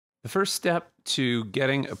The first step to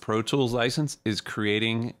getting a Pro Tools license is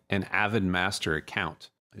creating an Avid Master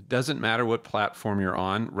account. It doesn't matter what platform you're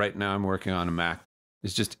on. Right now I'm working on a Mac.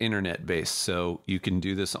 It's just internet based, so you can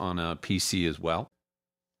do this on a PC as well.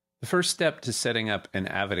 The first step to setting up an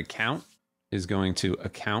Avid account is going to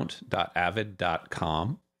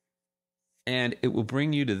account.avid.com, and it will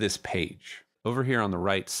bring you to this page. Over here on the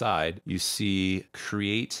right side, you see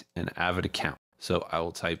create an Avid account. So I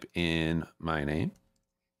will type in my name,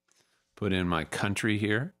 put in my country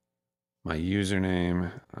here, my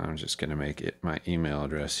username. I'm just going to make it my email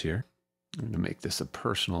address here. I'm going to make this a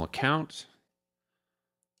personal account.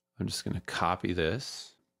 I'm just going to copy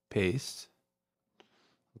this, paste.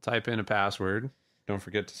 I'll type in a password. Don't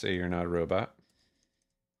forget to say you're not a robot.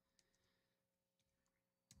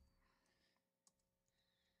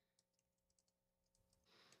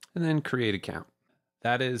 And then create account.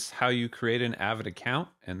 That is how you create an Avid account,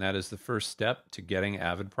 and that is the first step to getting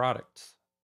Avid products.